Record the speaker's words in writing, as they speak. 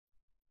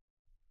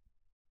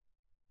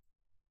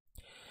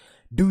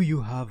Do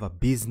you have a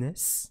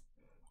business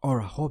or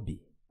a hobby?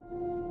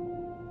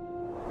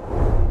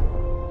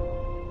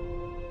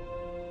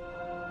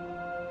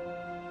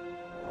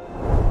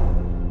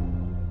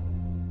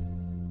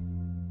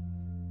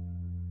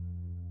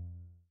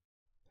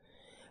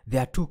 There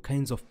are two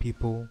kinds of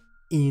people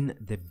in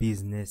the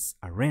business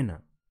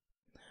arena.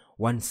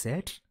 One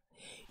set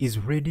is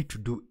ready to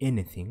do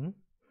anything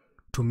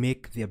to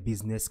make their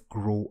business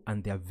grow,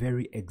 and they are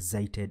very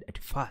excited at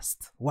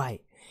first. Why?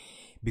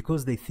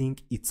 Because they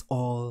think it's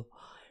all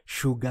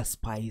sugar,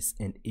 spice,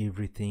 and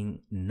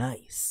everything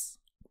nice.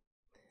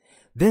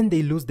 Then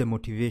they lose the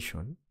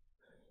motivation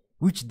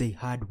which they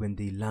had when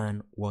they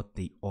learn what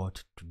they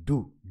ought to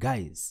do.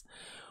 Guys,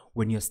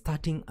 when you're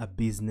starting a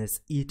business,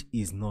 it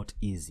is not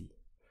easy.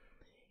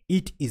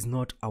 It is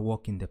not a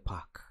walk in the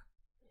park.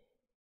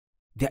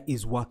 There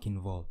is work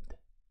involved.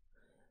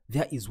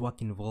 There is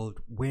work involved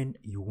when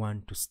you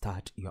want to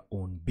start your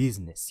own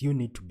business. You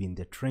need to be in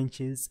the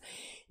trenches.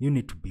 You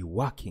need to be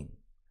working.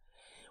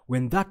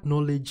 When that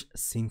knowledge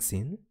sinks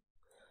in,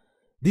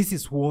 this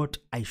is what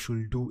I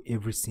should do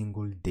every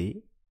single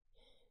day,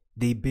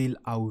 they bail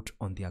out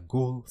on their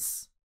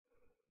goals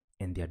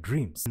and their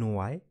dreams. You know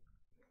why?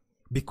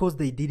 Because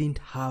they didn't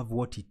have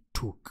what it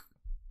took,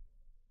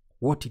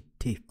 what it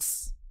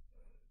takes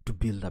to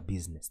build a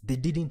business. They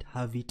didn't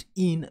have it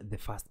in the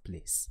first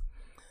place.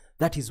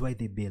 That is why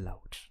they bail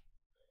out.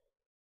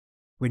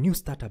 When you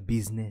start a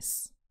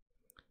business,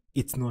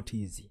 it's not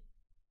easy.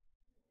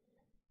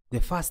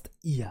 The first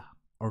year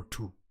or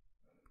two,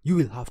 you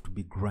will have to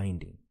be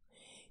grinding.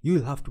 You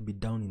will have to be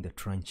down in the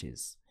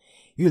trenches.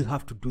 You will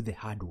have to do the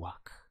hard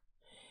work.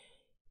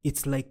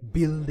 It's like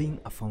building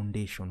a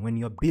foundation. When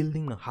you're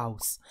building a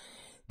house,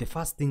 the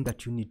first thing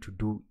that you need to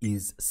do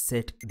is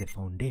set the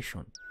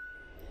foundation.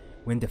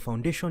 When the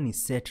foundation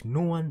is set,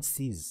 no one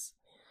sees.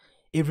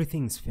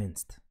 Everything is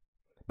fenced.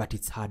 But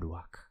it's hard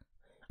work.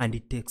 And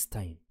it takes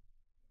time.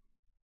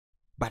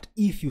 But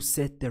if you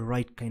set the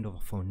right kind of a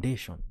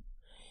foundation,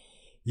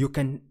 you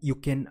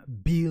can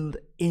build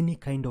any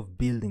kind of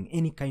building,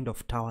 any kind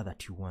of tower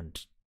that you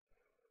want.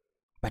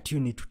 But you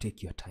need to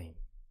take your time.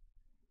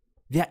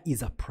 There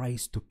is a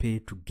price to pay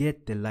to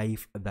get the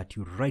life that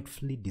you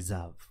rightfully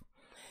deserve.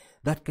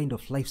 That kind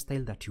of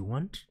lifestyle that you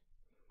want,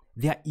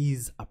 there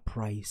is a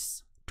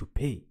price to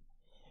pay.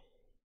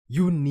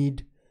 You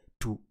need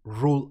to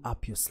roll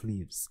up your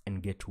sleeves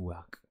and get to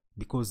work,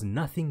 because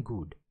nothing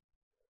good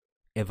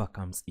ever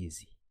comes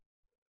easy.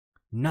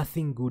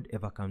 Nothing good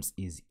ever comes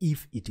easy.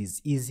 If it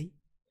is easy,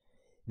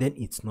 then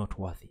it's not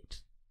worth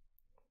it.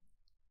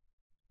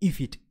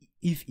 If it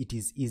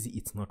is easy,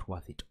 it's not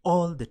worth it.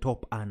 All the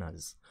top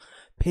earners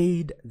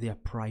paid their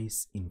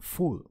price in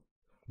full.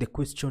 The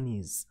question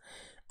is,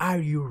 are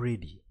you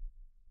ready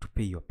to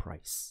pay your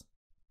price?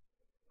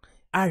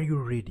 Are you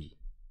ready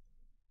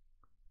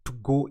to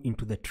go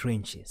into the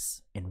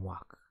trenches and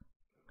work?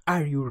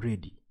 Are you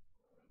ready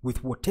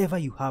with whatever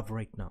you have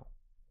right now?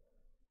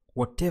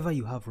 Whatever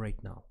you have right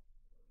now,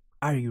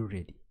 are you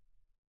ready?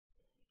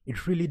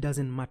 It really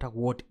doesn't matter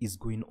what is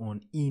going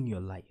on in your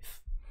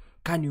life.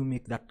 Can you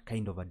make that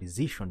kind of a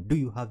decision? Do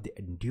you have the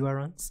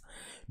endurance?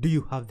 Do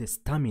you have the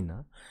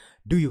stamina?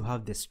 Do you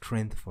have the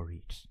strength for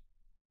it?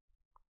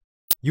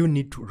 You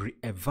need to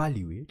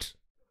reevaluate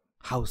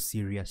how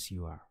serious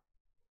you are,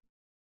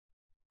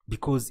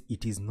 because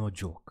it is no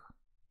joke.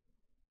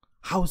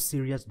 How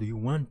serious do you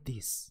want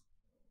this?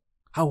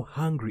 How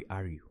hungry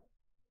are you?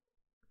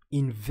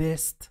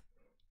 Invest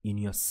in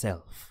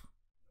yourself.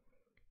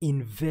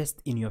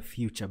 Invest in your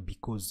future,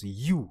 because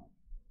you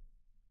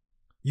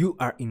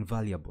are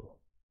invaluable.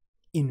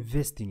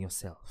 Invest in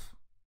yourself.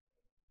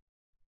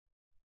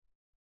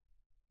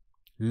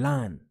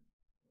 Learn,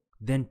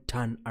 then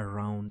turn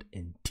around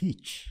and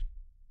teach.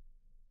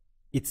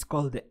 It's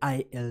called the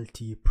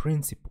ILT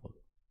principle.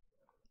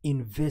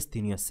 Invest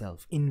in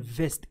yourself.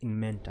 Invest in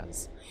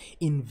mentors.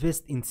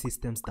 Invest in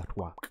systems that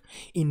work.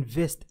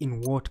 Invest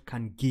in what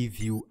can give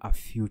you a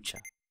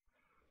future.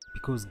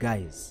 Because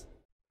guys,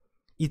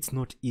 it's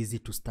not easy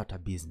to start a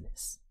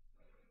business.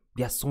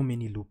 There are so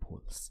many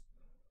loopholes.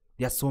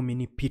 There are so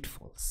many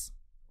pitfalls.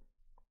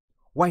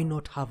 Why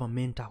not have a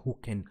mentor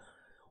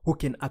who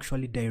can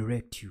actually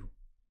direct you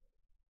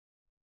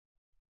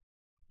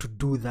to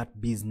do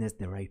that business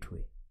the right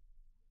way,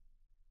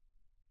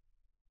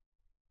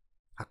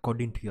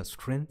 according to your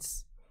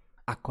strengths,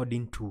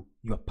 according to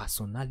your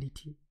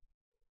personality?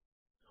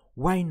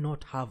 Why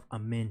not have a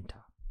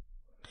mentor?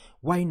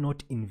 Why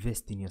not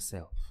invest in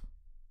yourself?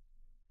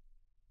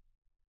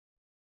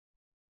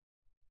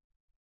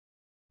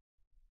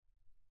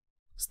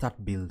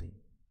 Start building.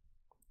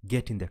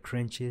 Get in the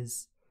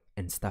trenches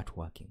and start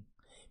working.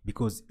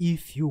 Because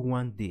if you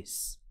want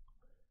this,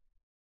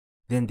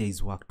 then there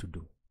is work to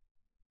do.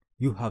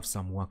 You have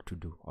some work to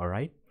do,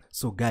 alright?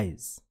 So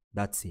guys,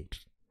 that's it.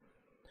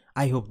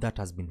 I hope that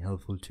has been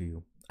helpful to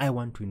you. I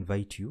want to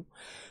invite you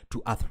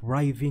to a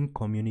thriving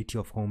community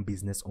of home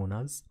business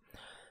owners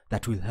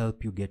that will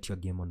help you get your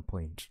game on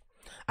point.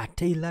 A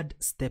tailored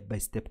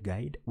step-by-step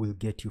guide will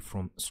get you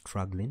from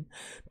struggling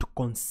to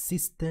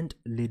consistent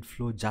lead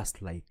flow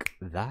just like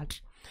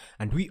that.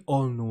 And we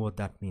all know what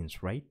that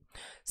means, right?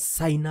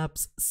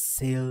 Sign-ups,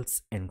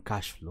 sales, and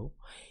cash flow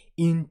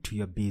into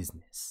your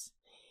business.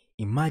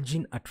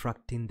 Imagine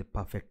attracting the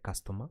perfect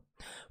customer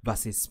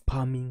versus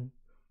spamming,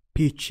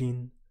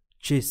 pitching,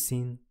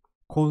 chasing,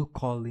 cold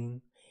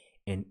calling,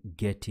 and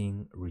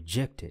getting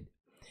rejected.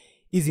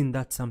 Isn't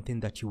that something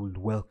that you will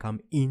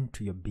welcome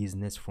into your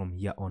business from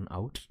here on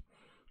out?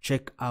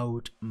 Check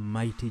out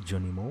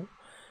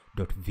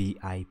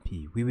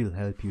mightyjohnnymo.vip. We will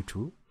help you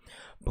to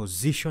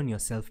position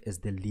yourself as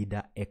the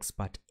leader,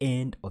 expert,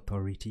 and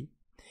authority.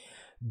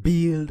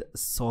 Build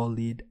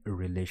solid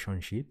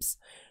relationships,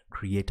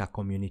 create a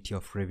community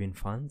of raving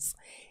fans,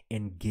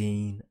 and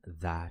gain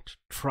that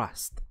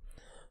trust.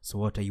 So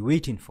what are you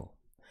waiting for?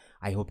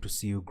 I hope to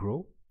see you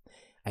grow.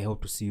 I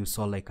hope to see you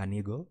soar like an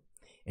eagle.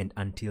 And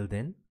until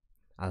then,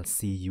 I'll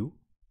see you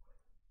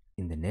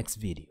in the next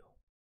video.